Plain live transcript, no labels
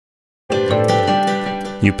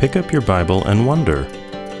You pick up your Bible and wonder,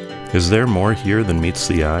 is there more here than meets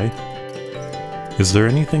the eye? Is there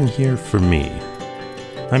anything here for me?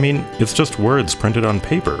 I mean, it's just words printed on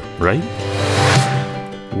paper, right?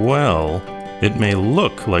 Well, it may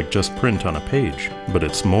look like just print on a page, but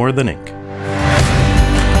it's more than ink.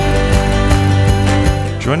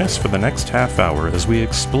 Join us for the next half hour as we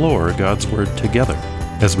explore God's Word together,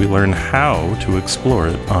 as we learn how to explore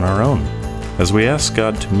it on our own, as we ask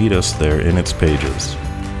God to meet us there in its pages.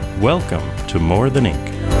 Welcome to More Than Ink.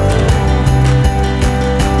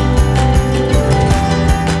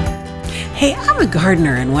 Hey, I'm a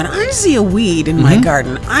gardener, and when I see a weed in my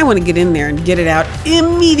garden, I want to get in there and get it out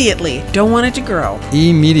immediately. Don't want it to grow.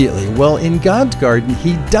 Immediately. Well, in God's garden,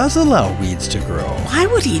 He does allow weeds to grow. Why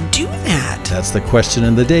would He do that? That's the question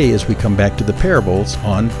of the day as we come back to the parables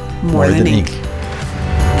on More Than Ink.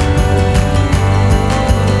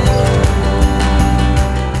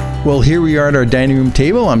 Well, here we are at our dining room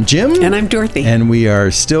table. I'm Jim. And I'm Dorothy. And we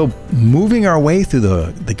are still moving our way through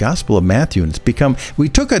the Gospel of Matthew. And we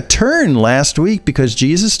took a turn last week because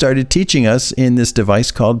Jesus started teaching us in this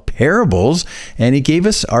device called parables. And He gave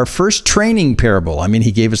us our first training parable. I mean,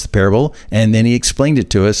 He gave us the parable and then He explained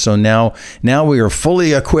it to us. So now we are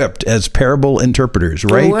fully equipped as parable interpreters,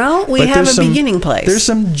 right? Well, we have a beginning place. There's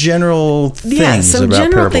some general things about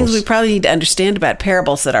general parables. things we probably need to understand about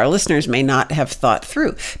parables that our listeners may not have thought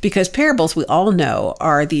through. Because parables, we all know,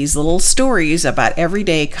 are these little stories about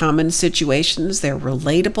everyday common situations. They're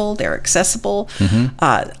relatable, they're accessible,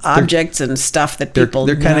 objects and stuff that people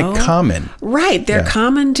know. They're kind of common. Right, they're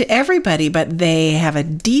common to everybody, but they have a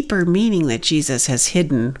deeper meaning that Jesus has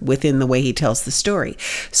hidden within the way He tells the story.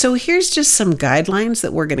 So here's just some guidelines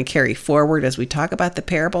that we're going to carry forward as we talk about the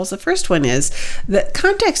parables. The first one is that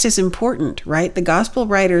context is important, right? The gospel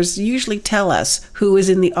writers usually tell us who is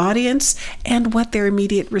in the audience and what their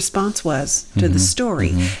immediate response was to the story.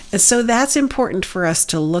 And so that's important for us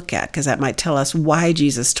to look at because that might tell us why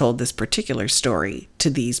Jesus told this particular story to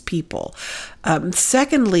these people.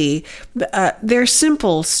 Secondly, they're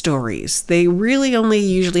simple stories. They really only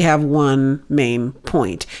usually have one main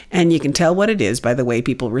point, and you can tell what it is by the way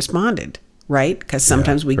people responded. Right? Because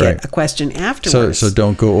sometimes we get a question afterwards. So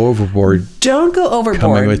don't go overboard. Don't go overboard.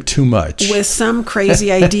 Coming with too much. With some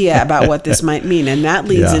crazy idea about what this might mean. And that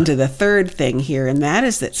leads into the third thing here, and that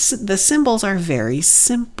is that the symbols are very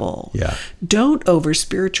simple. Yeah. Don't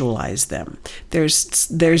over-spiritualize them.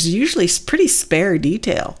 There's usually pretty spare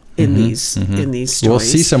detail in these stories. We'll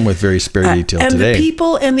see some with very spare detail today. And the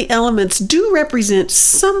people and the elements do represent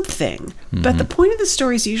something, but the point of the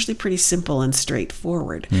story is usually pretty simple and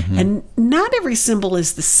straightforward. And not every symbol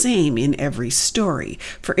is the same in every story.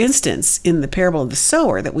 For instance, in the parable of the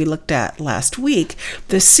sower that we looked at last week,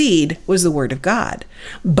 the seed was the word of God.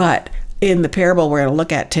 But in the parable we're going to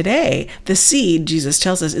look at today, the seed, Jesus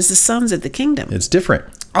tells us, is the sons of the kingdom. It's different.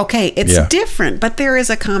 Okay, it's different, but there is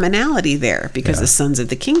a commonality there because the sons of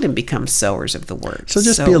the kingdom become sowers of the word. So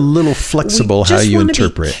just be a little flexible how you interpret. We just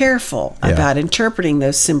want to be careful about interpreting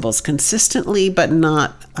those symbols consistently, but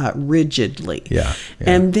not rigidly. Yeah.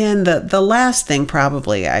 And then the last thing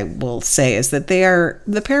probably I will say is that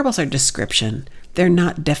the parables are description. They're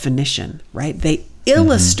not definition, right? They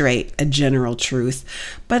illustrate a general truth,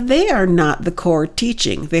 but they are not the core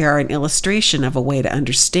teaching. They are an illustration of a way to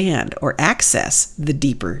understand or access the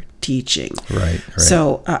deeper teaching. Right.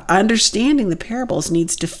 So understanding the parables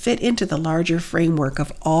needs to fit into the larger framework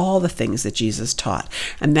of all the things that Jesus taught.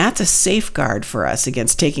 And that's a safeguard for us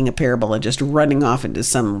against taking a parable and just running off into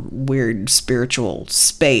some weird spiritual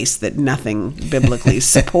space that nothing biblically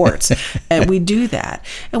supports. And we do that.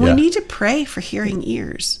 And we need to pray for hearing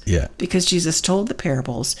ears. Yeah. Because Jesus told the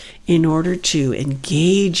parables in order to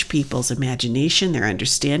engage people's imagination, their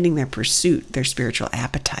understanding, their pursuit, their spiritual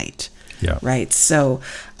appetite. Yeah. Right. So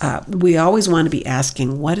we always want to be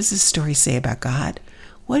asking, what does this story say about God?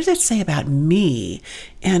 What does it say about me?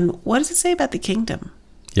 And what does it say about the kingdom?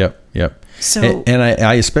 Yep. So, and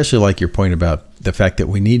I especially like your point about the fact that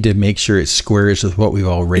we need to make sure it squares with what we've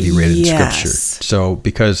already read in Scripture. So,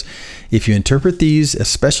 because if you interpret these,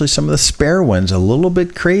 especially some of the spare ones, a little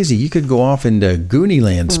bit crazy, you could go off into Goonie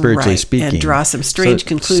land, spiritually speaking, and draw some strange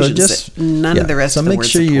conclusions that none of the rest of the word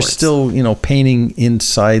supports. So make sure you're still, painting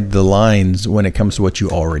inside the lines when it comes to what you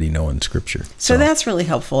already know in Scripture. So that's really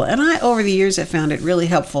helpful. And I, over the years, have found it really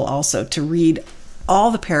helpful also to read all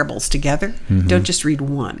the parables together. Don't just read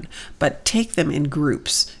one, but take them in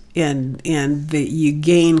groups. And you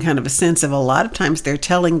gain kind of a sense of a lot of times they're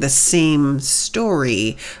telling the same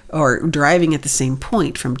story or driving at the same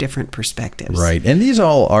point from different perspectives. Right. And these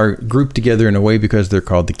all are grouped together in a way because they're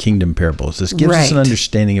called the kingdom parables. This gives us an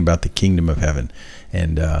understanding about the kingdom of heaven.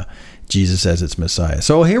 and Jesus as its Messiah.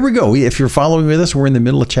 So here we go. If you're following with us, we're in the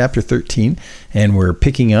middle of chapter 13, and we're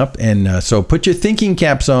picking up. And so put your thinking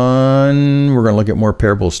caps on. We're going to look at more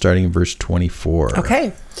parables starting in verse 24.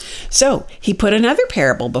 Okay. So he put another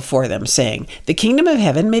parable before them, saying, "The kingdom of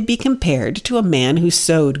heaven may be compared to a man who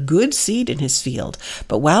sowed good seed in his field.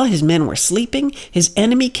 But while his men were sleeping, his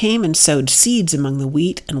enemy came and sowed seeds among the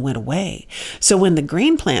wheat and went away. So when the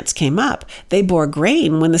grain plants came up, they bore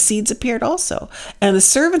grain when the seeds appeared also. And the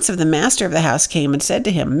servants of the master of the house came and said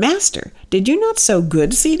to him, 'Master, did you not sow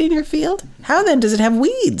good seed in your field? How then does it have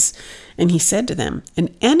weeds?' And he said to them, 'An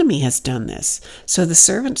enemy has done this.' So the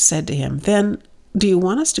servants said to him, 'Then do you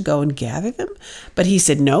want us to go and gather them?' But he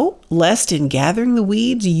said, 'No, lest in gathering the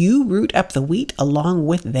weeds you root up the wheat along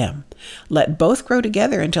with them. Let both grow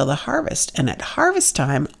together until the harvest, and at harvest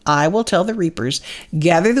time I will tell the reapers,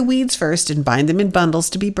 gather the weeds first and bind them in bundles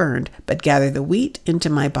to be burned, but gather the wheat into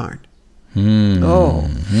my barn.'"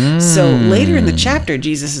 So later in the chapter,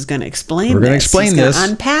 Jesus is going to explain We're going to this. explain He's this. going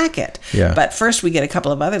to unpack it. Yeah. But first we get a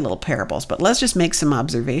couple of other little parables. But let's just make some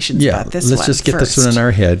observations about this one. Let's just get first. this one in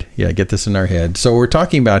our head. Yeah, get this in our head. So we're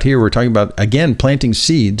talking about, again, planting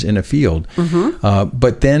seeds in a field.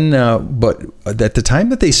 But at the time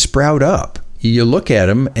that they sprout up, you look at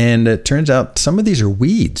them, and it turns out some of these are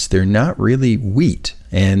weeds. They're not really wheat.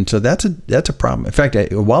 And so that's a problem. In fact, a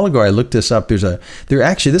while ago I looked this up. This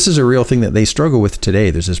is a real thing that they struggle with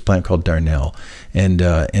today. There's this plant called darnel, and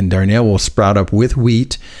darnel will sprout up with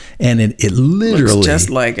wheat, and it literally looks just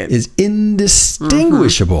like it. Is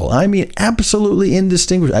indistinguishable. I mean, absolutely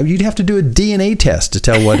indistinguishable. You'd have to do a DNA test to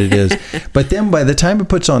tell what it is. But then by the time it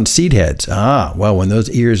puts on seed heads, when those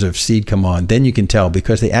ears of seed come on, then you can tell,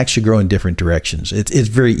 because they actually grow in different directions. It's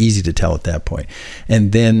very easy to tell at that point.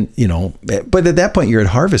 And then, but at that point you're at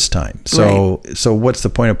harvest time. So what's the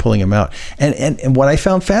point of pulling them out? And what I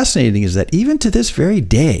found fascinating is that even to this very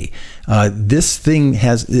day, this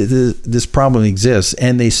problem exists,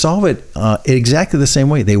 and they solve it exactly the same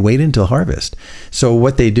way. They wait until harvest. So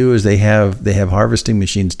what they do is they have harvesting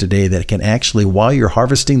machines today that can actually, while you're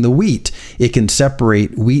harvesting the wheat, it can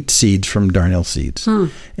separate wheat seeds from darnel seeds.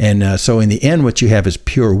 And so in the end, what you have is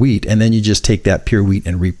pure wheat, and then you just take that pure wheat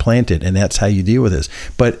and replant it, and that's how you deal with this.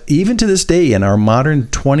 But even to this day, in our modern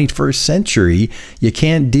 21st century, you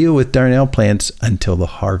can't deal with darnel plants until the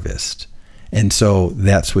harvest. And so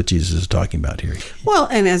that's what Jesus is talking about here. Well,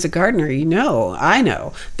 and as a gardener, I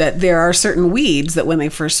know that there are certain weeds that when they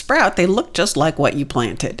first sprout, they look just like what you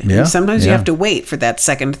planted. Yeah, and sometimes you have to wait for that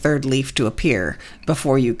second, third leaf to appear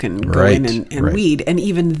before you can go in and weed. And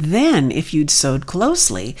even then, if you'd sowed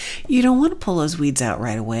closely, you don't want to pull those weeds out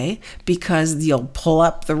right away, because you'll pull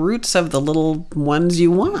up the roots of the little ones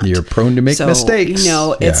you want. You're prone to make mistakes.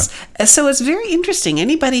 It's very interesting.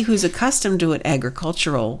 Anybody who's accustomed to an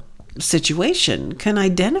agricultural situation can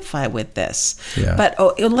identify with this. But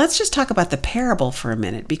let's just talk about the parable for a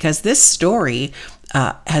minute, because this story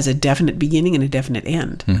has a definite beginning and a definite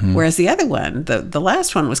end, whereas the other one, the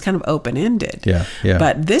last one, was kind of open-ended.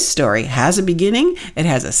 But this story has a beginning, it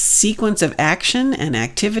has a sequence of action and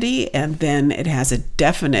activity, and then it has a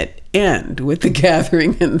definite end with the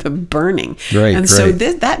gathering and the burning. So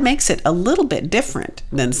that makes it a little bit different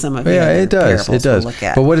than some of the other parables we'll look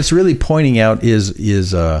at. But what it's really pointing out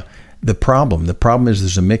is the problem. The problem is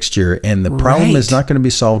there's a mixture, and the problem is not going to be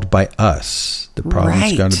solved by us. The problem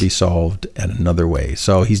is going to be solved in another way.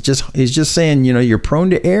 So he's just saying, you're prone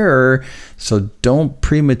to error, so don't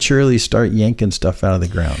prematurely start yanking stuff out of the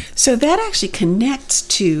ground. So that actually connects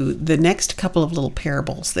to the next couple of little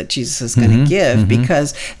parables that Jesus is going to give,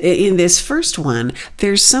 because in this first one,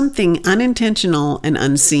 there's something unintentional and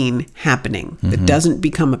unseen happening that doesn't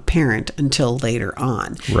become apparent until later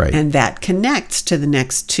on. And that connects to the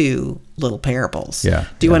next two little parables. Do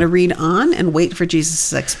you want to read on and wait for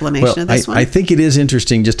Jesus' explanation of this one? I think it is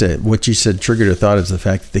interesting, what you said triggered a thought, is the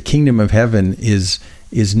fact that the kingdom of heaven is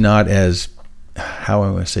not as, how I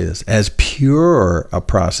want to say this, as pure a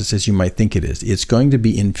process as you might think it is. It's going to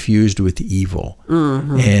be infused with evil.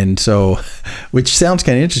 And so, which sounds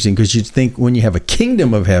kind of interesting, because you'd think when you have a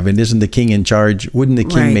kingdom of heaven, isn't the king in charge? Wouldn't the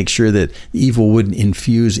king make sure that evil wouldn't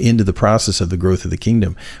infuse into the process of the growth of the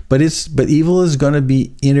kingdom? But evil is going to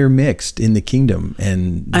be intermixed in the kingdom,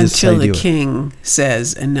 and until the king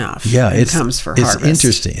says enough. It comes for harvest. It's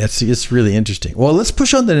interesting. It's really interesting. Well, let's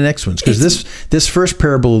push on to the next ones, because this first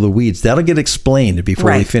parable of the weeds, that'll get explained explained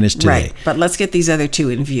before we finish today. Right, but let's get these other two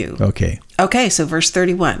in view. Okay, so verse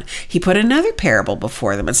 31. He put another parable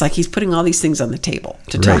before them. It's like he's putting all these things on the table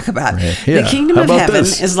to talk about. Right. Yeah. The kingdom How of about heaven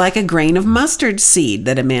this? is like a grain of mustard seed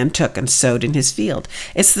that a man took and sowed in his field.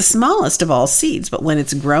 It's the smallest of all seeds, but when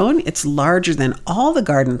it's grown, it's larger than all the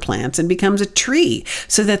garden plants and becomes a tree,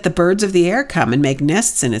 so that the birds of the air come and make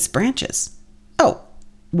nests in its branches. Oh,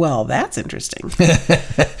 well, that's interesting.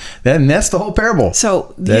 And that's the whole parable.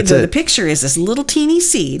 So the picture is this little teeny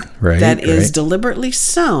seed that is deliberately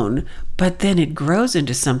sown, but then it grows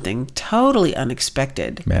into something totally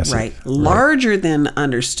unexpected, massive, right? Larger than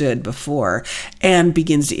understood before, and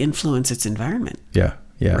begins to influence its environment. Yeah.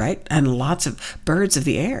 Right? And lots of birds of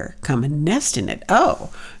the air come and nest in it.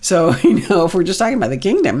 Oh, so, if we're just talking about the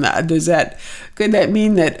kingdom, could that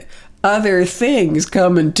mean that other things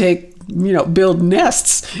come and build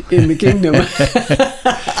nests in the kingdom?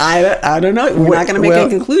 I don't know. We're not going to make a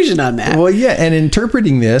conclusion on that. Well, yeah, and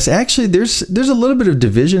interpreting this, actually, there's a little bit of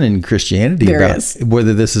division in Christianity about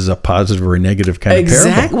whether this is a positive or a negative kind of parable.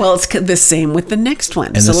 Exactly. Well, it's the same with the next one.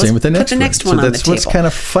 And the same with the next one. Put the next one on the table. So that's what's kind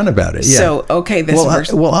of fun about it. Yeah. So, okay, this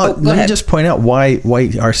verse. Let me just point out why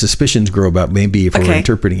our suspicions grow about maybe if we're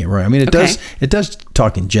interpreting it wrong. I mean, it does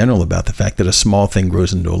talk in general about the fact that a small thing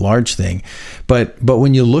grows into a large thing, but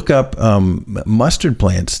when you look up mustard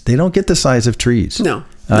plants, they don't get the size of trees. No.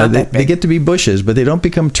 They get to be bushes, but they don't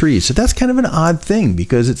become trees. So that's kind of an odd thing,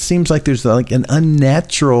 because it seems like there's like an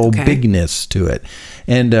unnatural bigness to it.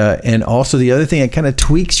 And also the other thing that kind of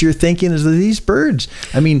tweaks your thinking is that these birds.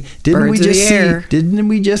 I mean, didn't we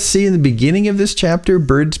just see in the beginning of this chapter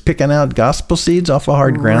birds picking out gospel seeds off of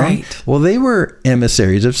hard ground? Right. Well, they were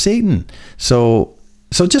emissaries of Satan.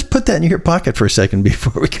 So just put that in your pocket for a second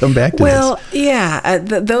before we come back to this. Well, yeah,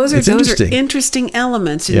 those are interesting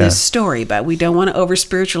elements in this story, but we don't want to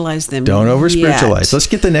over-spiritualize them. Don't over-spiritualize. Let's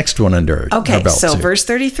get the next one under our belts. So verse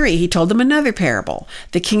 33, he told them another parable.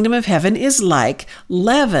 The kingdom of heaven is like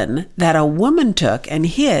leaven that a woman took and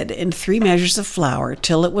hid in 3 measures of flour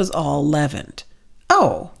till it was all leavened.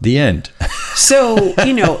 Oh. The end. So,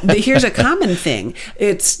 here's a common thing.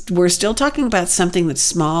 We're still talking about something that's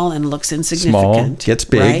small and looks insignificant. Small, gets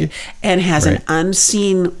big. Right? And has an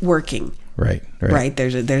unseen working. Right.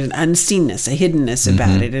 There's an unseen-ness, a hiddenness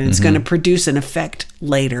about it, and it's going to produce an effect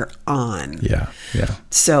later on. Yeah.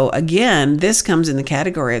 So, again, this comes in the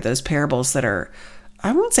category of those parables that are,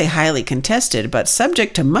 I won't say highly contested, but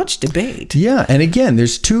subject to much debate. Yeah, and again,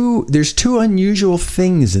 there's two unusual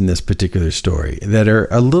things in this particular story that are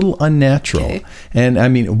a little unnatural. Okay. And I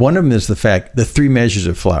mean, one of them is the 3 measures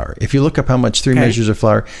of flour. If you look up how much 3 measures of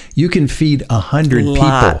flour, you can feed 100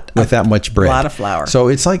 people with that much bread. A lot of flour. So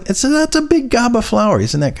it's like that's a big gob of flour.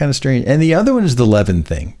 Isn't that kind of strange? And the other one is the leaven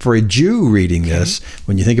thing. For a Jew reading this,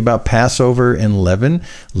 when you think about Passover and leaven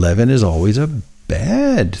is always a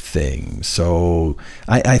bad thing. So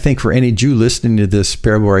I think for any Jew listening to this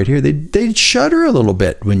parable right here, they'd shudder a little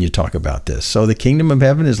bit when you talk about this. So the kingdom of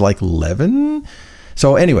heaven is like leaven.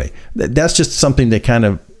 So anyway, that's just something to kind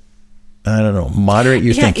of, I don't know, moderate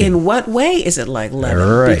your thinking. In what way is it like leaven?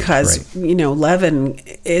 Right, because, leaven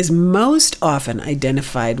is most often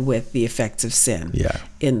identified with the effects of sin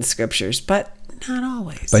in the scriptures, but not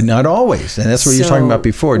always. And that's what you're talking about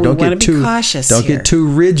before. Don't get too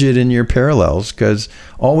rigid in your parallels, because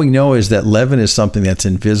all we know is that leaven is something that's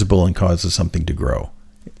invisible and causes something to grow.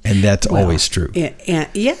 And that's always true. And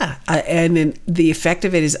then the effect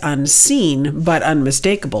of it is unseen, but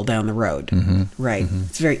unmistakable down the road. Mm-hmm. Right? Mm-hmm.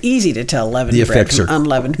 It's very easy to tell leavened bread from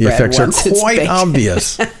unleavened bread. The effects are quite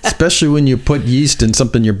obvious, especially when you put yeast in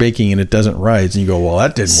something you're baking and it doesn't rise, and you go, well,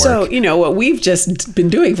 that didn't work. So, what we've just been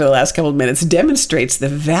doing for the last couple of minutes demonstrates the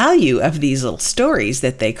value of these little stories,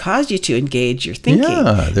 that they cause you to engage your thinking.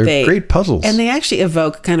 Yeah, they're great puzzles. And they actually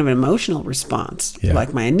evoke kind of an emotional response. Yeah.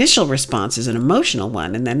 Like my initial response is an emotional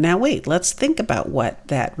one, and then now wait, let's think about what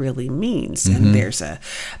that really means. Mm-hmm. And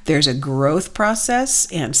there's a growth process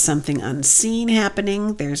and something unseen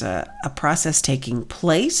happening. There's a process taking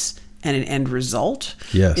place and an end result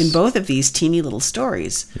in both of these teeny little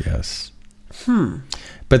stories. Yes.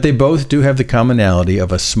 But they both do have the commonality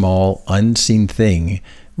of a small unseen thing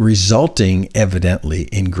resulting evidently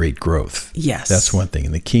in great growth. Yes. That's one thing.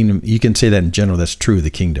 In the kingdom, you can say that in general, that's true of the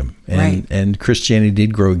kingdom. And Christianity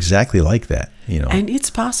did grow exactly like that. And it's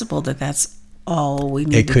possible that that's all we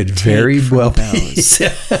need to take. It could very well be.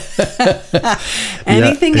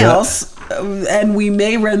 Anything else, and we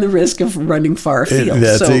may run the risk of running far afield.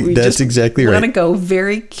 That's exactly right. We want to go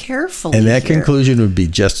very carefully. And that conclusion would be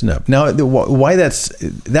just enough. Now, why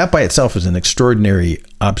that by itself is an extraordinary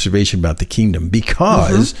observation about the kingdom,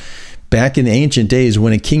 because Back in the ancient days,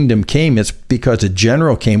 when a kingdom came, it's because a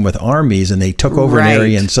general came with armies and they took over an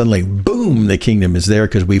area, and suddenly, boom, the kingdom is there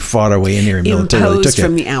because we fought our way in here and militarily imposed took it.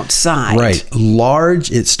 from the outside. Right.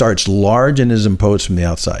 Large, it starts large and is imposed from the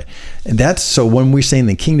outside. And that's, so when we're saying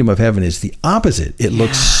the kingdom of heaven is the opposite, it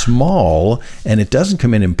looks small and it doesn't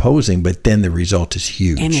come in imposing, but then the result is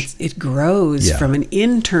huge. And it grows from an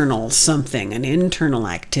internal something, an internal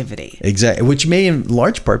activity. Exactly, which may in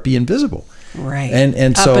large part be invisible. Right.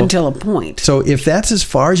 And so, up until a point. So if that's as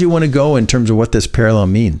far as you want to go in terms of what this parallel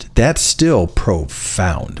means, that's still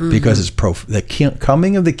profound because it's the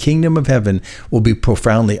coming of the kingdom of heaven will be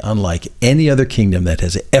profoundly unlike any other kingdom that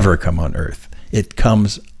has ever come on earth. It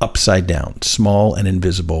comes upside down, small and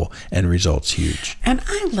invisible, and results huge. And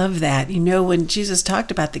I love that. You know, when Jesus talked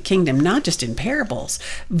about the kingdom, not just in parables,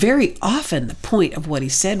 very often the point of what he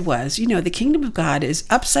said was, you know, the kingdom of God is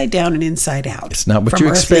upside down and inside out. It's not what from you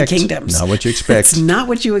expect. Kingdoms. Not what you expect. It's not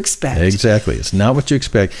what you expect. Exactly. It's not what you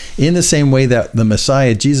expect. In the same way that the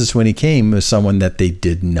Messiah, Jesus, when he came, was someone that they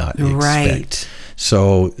did not expect. Right.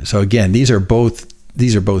 So again, these are both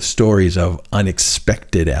stories of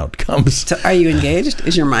unexpected outcomes. So are you engaged?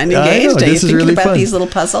 Is your mind engaged? I know, are you thinking really about fun. these little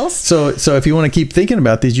puzzles? So if you want to keep thinking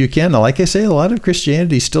about these, you can. Like I say, a lot of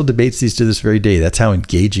Christianity still debates these to this very day. That's how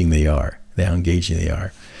engaging they are.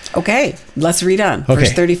 Okay, let's read on. Okay.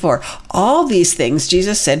 Verse 34. All these things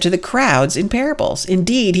Jesus said to the crowds in parables.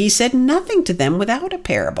 Indeed, he said nothing to them without a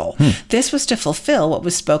parable. This was to fulfill what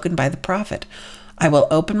was spoken by the prophet. I will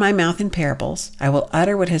open my mouth in parables. I will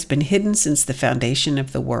utter what has been hidden since the foundation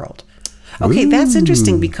of the world. Okay, that's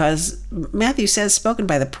interesting because Matthew says spoken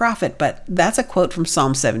by the prophet, but that's a quote from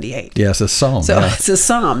Psalm 78. Yeah, it's a psalm. So it's a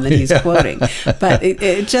psalm that he's quoting. But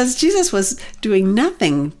it just, Jesus was doing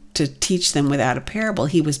nothing to teach them without a parable.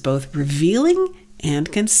 He was both revealing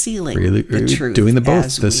and concealing the truth. Doing the both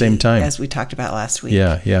at the same time. As we talked about last week.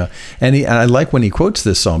 Yeah. And I like when he quotes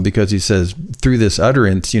this psalm because he says, through this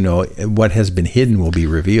utterance, you know, what has been hidden will be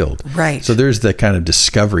revealed. Right. So there's the kind of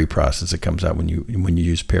discovery process that comes out when you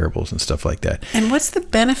use parables and stuff like that. And what's the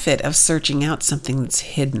benefit of searching out something that's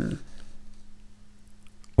hidden?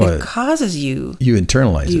 Well, it causes you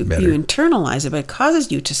internalize it better. You internalize it, but it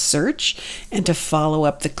causes you to search and to follow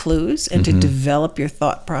up the clues and to develop your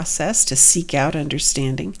thought process, to seek out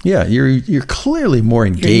understanding. Yeah, you're clearly more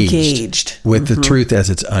engaged with the truth as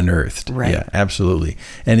it's unearthed. Right. Yeah, absolutely.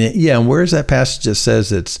 And and where's that passage that says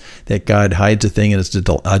that God hides a thing and it's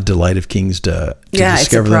a delight of kings to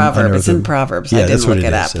discover them? It's a proverb. It's in Proverbs. Yeah, I didn't that's what look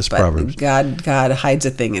it it is. up. It's but Proverbs. God hides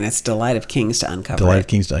a thing and it's delight of kings to uncover Delight it. of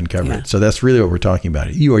kings to uncover it. So that's really what we're talking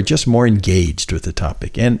about. You are just more engaged with the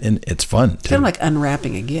topic, and it's fun. Kind of like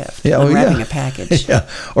unwrapping a gift, a package. Yeah,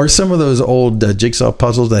 or some of those old jigsaw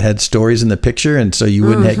puzzles that had stories in the picture, and so you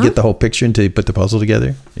wouldn't get the whole picture until you put the puzzle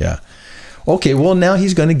together. Yeah. Okay, well, now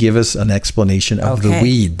he's going to give us an explanation of the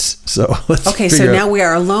weeds. So now we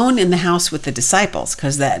are alone in the house with the disciples,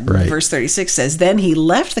 because verse 36 says, Then he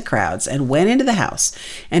left the crowds and went into the house,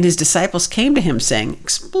 and his disciples came to him, saying,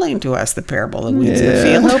 Explain to us the parable of the weeds in the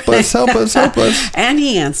field. Help us. And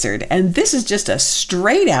he answered, and this is just a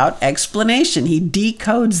straight-out explanation. He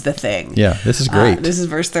decodes the thing. Yeah, this is great. This is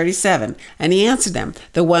verse 37. And he answered them,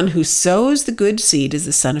 The one who sows the good seed is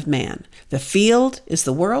the Son of Man. The field is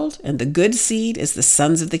the world, and the good seed is the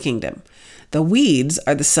sons of the kingdom. The weeds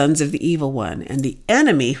are the sons of the evil one, and the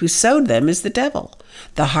enemy who sowed them is the devil.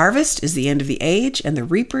 The harvest is the end of the age, and the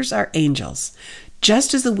reapers are angels.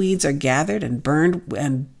 Just as the weeds are gathered and burned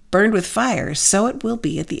with fire, so it will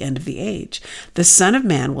be at the end of the age. The Son of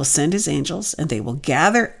Man will send his angels, and they will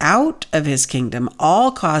gather out of his kingdom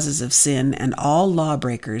all causes of sin and all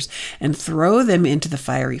lawbreakers, and throw them into the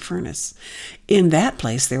fiery furnace. In that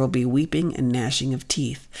place there will be weeping and gnashing of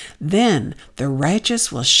teeth. Then the righteous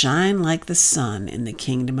will shine like the sun in the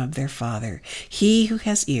kingdom of their Father. He who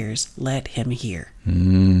has ears, let him hear.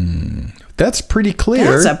 That's pretty clear.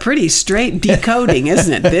 That's a pretty straight decoding,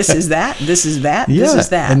 isn't it? This is that, this is that, this is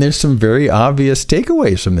that. And there's some very obvious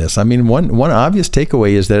takeaways from this. I mean, one obvious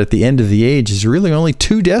takeaway is that at the end of the age is really only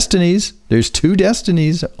two destinies. There's two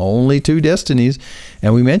destinies, only two destinies.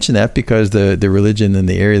 And we mention that because the religion in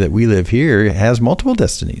the area that we live here has multiple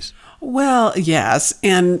destinies. Well, yes.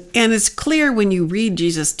 And it's clear when you read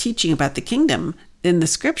Jesus teaching about the kingdom in the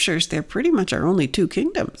scriptures, there pretty much are only two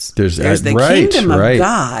kingdoms. There's the kingdom of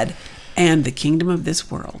God and the kingdom of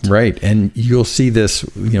this world. Right. And you'll see this,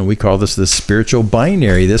 we call this the spiritual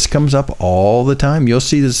binary. This comes up all the time. You'll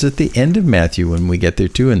see this at the end of Matthew when we get there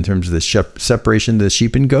too, in terms of the separation of the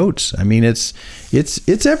sheep and goats. I mean, it's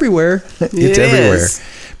everywhere. It's everywhere.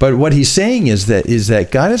 But what he's saying is that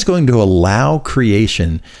God is going to allow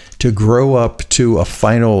creation to grow up to a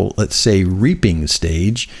final, let's say, reaping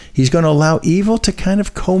stage. He's going to allow evil to kind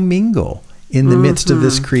of commingle in the midst of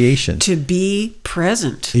this creation, to be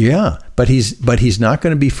present. Yeah, but he's not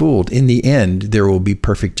going to be fooled. In the end, there will be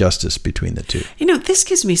perfect justice between the two. This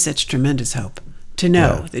gives me such tremendous hope to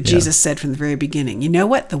know that Jesus said from the very beginning, you know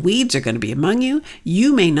what? The weeds are going to be among you.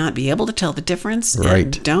 You may not be able to tell the difference.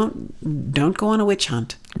 Right. And don't go on a witch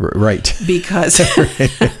hunt. Right. Because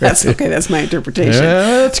that's okay. That's my interpretation. Yeah,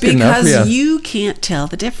 that's good enough. Because you can't tell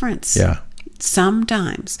the difference. Yeah.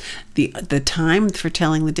 Sometimes the time for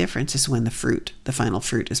telling the difference is when the final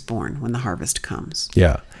fruit is born, when the harvest comes.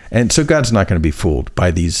 Yeah. And so God's not going to be fooled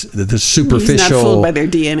by the superficial. He's not fooled by their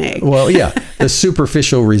DNA. Well, yeah, the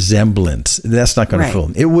superficial resemblance. That's not going to fool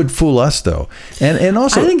him. It would fool us, though, and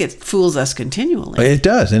also I think it fools us continually. It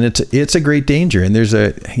does, and it's a great danger. And there's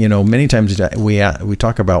many times we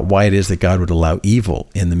talk about why it is that God would allow evil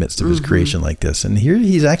in the midst of His creation like this, and here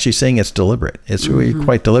He's actually saying it's deliberate. It's really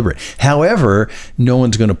quite deliberate. However, no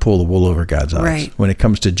one's going to pull the wool over God's eyes when it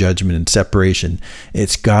comes to judgment and separation.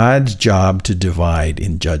 It's God's job to divide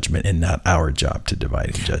in judgment, and not our job to divide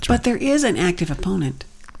in judgment. But there is an active opponent.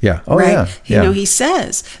 Yeah. Oh, right? yeah. He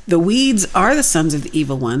says the weeds are the sons of the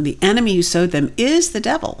evil one. The enemy who sowed them is the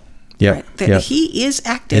devil. Yeah. Right? Yeah. He is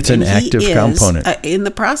active. It's an active component. In the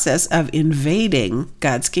process of invading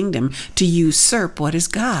God's kingdom to usurp what is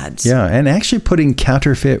God's. Yeah. And actually putting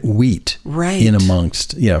counterfeit wheat in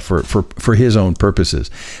amongst, for his own purposes.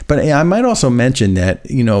 But I might also mention that,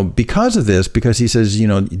 because he says,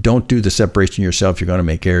 don't do the separation yourself, you're going to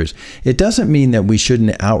make errors. It doesn't mean that we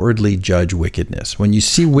shouldn't outwardly judge wickedness. When you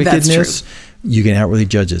see wickedness, you can outwardly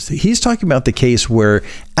judge this. He's talking about the case where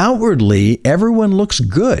outwardly everyone looks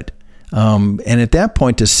good. And at that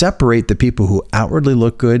point, to separate the people who outwardly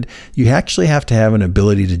look good, you actually have to have an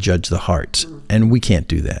ability to judge the hearts. And we can't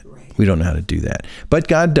do that. We don't know how to do that. But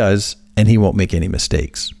God does, and He won't make any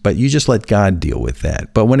mistakes. But you just let God deal with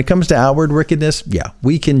that. But when it comes to outward wickedness,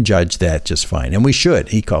 we can judge that just fine. And we should.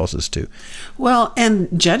 He calls us to. Well, and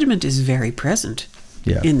judgment is very present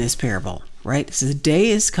in this parable, right? So the day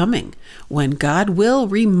is coming when God will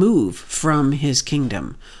remove from His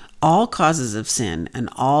kingdom all causes of sin and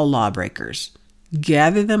all lawbreakers,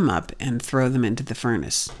 gather them up and throw them into the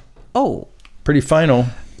furnace. Oh. Pretty final.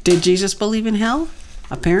 Did Jesus believe in hell?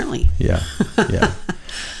 Apparently. Yeah.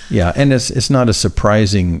 Yeah, and it's not a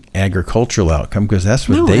surprising agricultural outcome because that's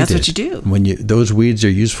what they did. That's what you do. When those weeds are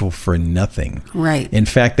useful for nothing. Right. In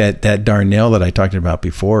fact, that darnel that I talked about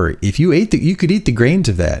before, if you ate you could eat the grains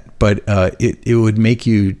of that, but it would make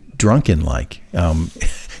you drunken like.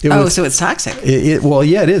 So it's toxic.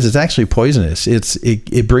 It is. It's actually poisonous.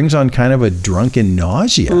 It brings on kind of a drunken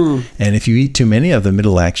nausea. And if you eat too many of them,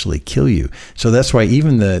 it'll actually kill you. So that's why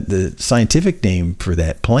even the scientific name for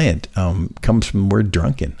that plant comes from the word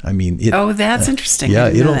drunken. I mean, that's interesting. Yeah,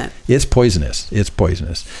 I didn't know that. It's poisonous. It's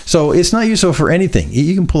poisonous. So it's not useful for anything.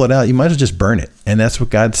 You can pull it out. You might as well just burn it. And that's what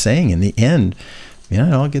God's saying. In the end, it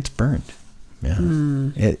all gets burned. Yeah,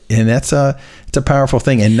 and it's a powerful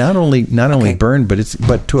thing, and not only burned,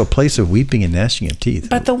 but to a place of weeping and gnashing of teeth.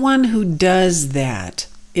 But the one who does that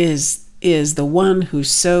is the one who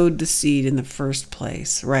sowed the seed in the first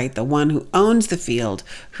place, right? The one who owns the field,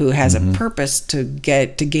 who has a purpose to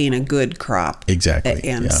gain a good crop. Exactly,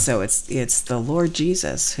 and so it's the Lord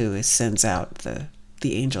Jesus who sends out the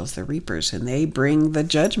angels, the reapers, and they bring the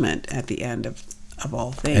judgment at the end of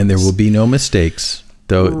all things. And there will be no mistakes.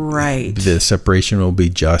 Though right. The separation will be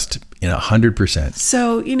just 100%.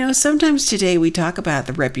 So, sometimes today we talk about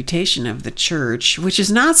the reputation of the church, which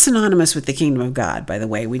is not synonymous with the kingdom of God, by the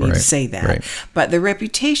way. We need to say that. Right. But the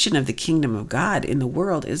reputation of the kingdom of God in the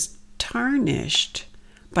world is tarnished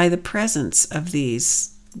by the presence of these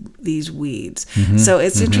weeds. So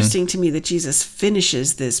it's interesting to me that Jesus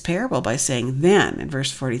finishes this parable by saying, then, in verse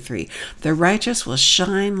 43, the righteous will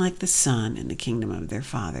shine like the sun in the kingdom of their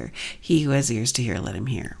Father. He who has ears to hear, let him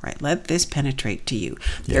hear. Right? Let this penetrate to you.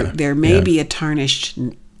 There may be a tarnished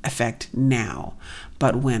effect now,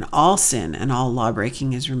 but when all sin and all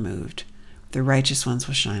lawbreaking is removed, the righteous ones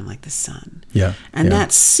will shine like the sun. Yeah. And yeah.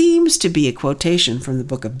 that seems to be a quotation from the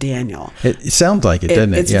book of Daniel. It sounds like it,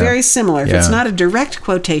 doesn't it? It's very similar. If Yeah. it's not a direct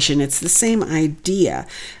quotation, it's the same idea.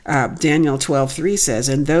 Daniel 12:3 says,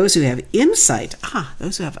 and those who have insight,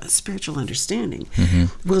 those who have a spiritual understanding,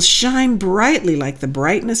 will shine brightly like the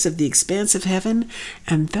brightness of the expanse of heaven,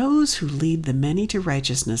 and those who lead the many to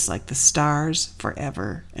righteousness like the stars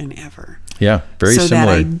forever and ever. Yeah, very so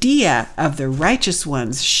similar. So that idea of the righteous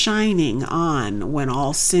ones shining on when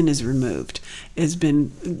all sin is removed has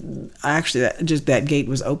been, actually, that gate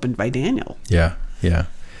was opened by Daniel. Yeah.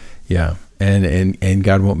 And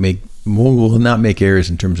God will not make errors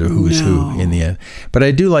in terms of who is who in the end. But I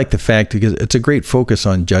do like the fact, because it's a great focus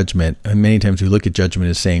on judgment. And many times we look at judgment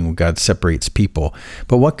as saying, well, God separates people.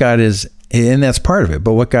 But what God is, and that's part of it,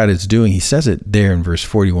 but what God is doing, he says it there in verse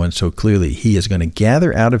 41 so clearly, he is going to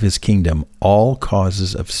gather out of his kingdom all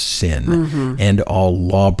causes of sin and all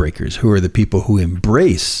lawbreakers, who are the people who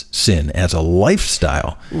embrace sin as a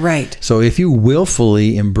lifestyle. Right. So if you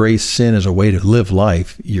willfully embrace sin as a way to live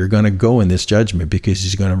life, you're going to go in this judgment, because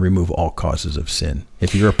he's going to remove all causes of sin.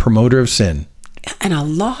 If you're a promoter of sin. And a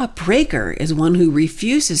lawbreaker is one who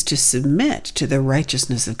refuses to submit to the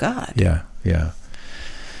righteousness of God. Yeah,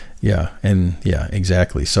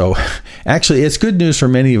 exactly. So actually, it's good news for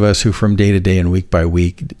many of us who from day to day and week by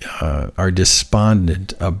week are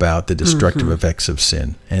despondent about the destructive effects of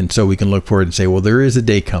sin. And so we can look forward and say, well, there is a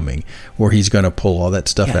day coming where he's going to pull all that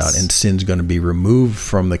stuff out, and sin's going to be removed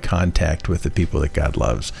from the contact with the people that God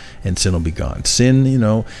loves, and sin will be gone.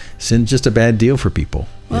 Sin's just a bad deal for people.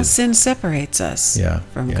 Well, sin separates us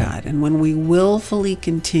from God. And when we willfully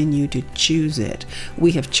continue to choose it,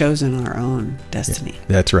 we have chosen our own destiny. Yeah,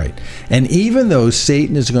 that's right. And even though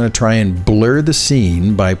Satan is going to try and blur the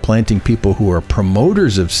scene by planting people who are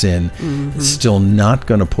promoters of sin, it's still not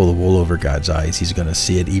going to pull the wool over God's eyes. He's going to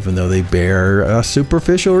see it, even though they bear a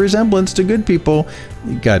superficial resemblance to good people.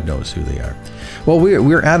 God knows who they are. Well,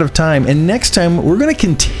 we're out of time, and next time we're going to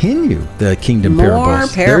continue the kingdom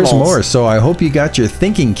parables. There's more, so I hope you got your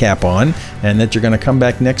thinking cap on, and that you're going to come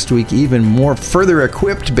back next week even more further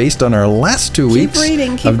equipped based on our last 2 weeks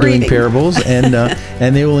of doing parables,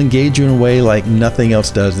 and they will engage you in a way like nothing else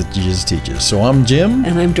does that Jesus teaches. So I'm Jim.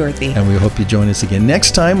 And I'm Dorothy. And we hope you join us again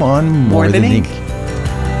next time on More Than Ink.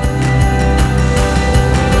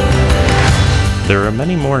 There are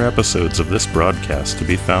many more episodes of this broadcast to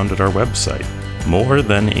be found at our website,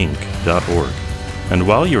 morethanink.org. And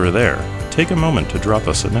while you are there, take a moment to drop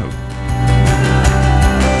us a note.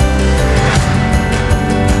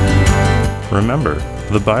 Remember,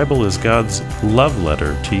 the Bible is God's love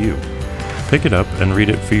letter to you. Pick it up and read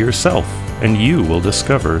it for yourself, and you will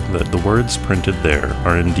discover that the words printed there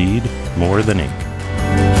are indeed more than ink.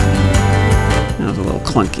 That was a little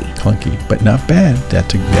clunky. Clunky, but not bad.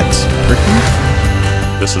 That's tricky.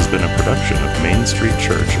 This has been a production of Main Street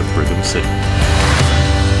Church of Brigham City.